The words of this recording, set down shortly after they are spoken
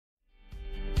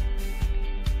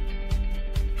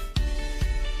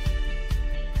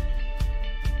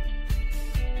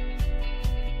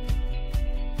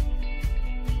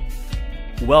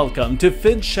Welcome to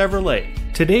Finch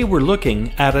Chevrolet. Today we're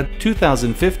looking at a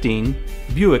 2015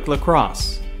 Buick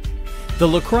Lacrosse. The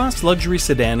Lacrosse luxury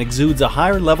sedan exudes a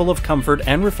higher level of comfort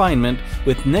and refinement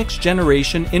with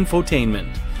next-generation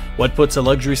infotainment. What puts a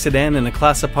luxury sedan in a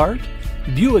class apart?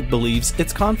 Buick believes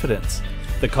it's confidence.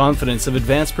 The confidence of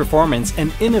advanced performance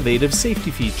and innovative safety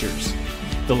features.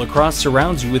 The Lacrosse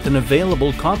surrounds you with an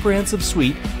available comprehensive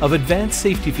suite of advanced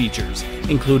safety features,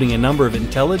 including a number of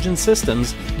intelligent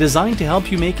systems designed to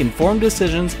help you make informed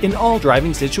decisions in all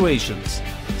driving situations.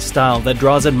 Style that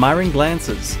draws admiring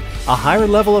glances, a higher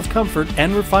level of comfort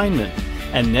and refinement,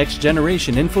 and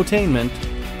next-generation infotainment.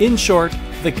 In short,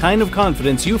 the kind of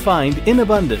confidence you find in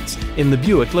abundance in the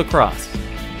Buick Lacrosse.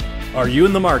 Are you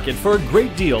in the market for a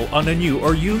great deal on a new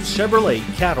or used Chevrolet,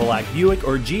 Cadillac, Buick,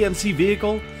 or GMC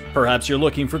vehicle? Perhaps you're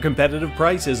looking for competitive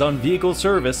prices on vehicle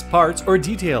service, parts, or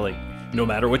detailing. No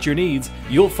matter what your needs,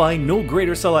 you'll find no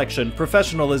greater selection,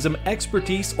 professionalism,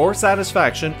 expertise, or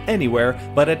satisfaction anywhere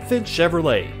but at Finch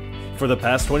Chevrolet. For the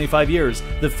past 25 years,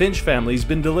 the Finch family's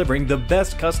been delivering the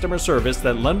best customer service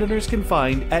that Londoners can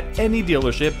find at any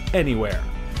dealership anywhere.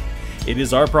 It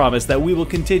is our promise that we will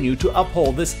continue to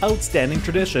uphold this outstanding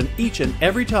tradition each and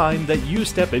every time that you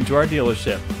step into our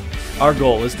dealership. Our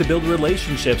goal is to build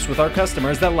relationships with our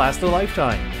customers that last a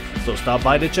lifetime. So stop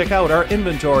by to check out our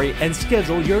inventory and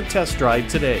schedule your test drive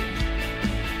today.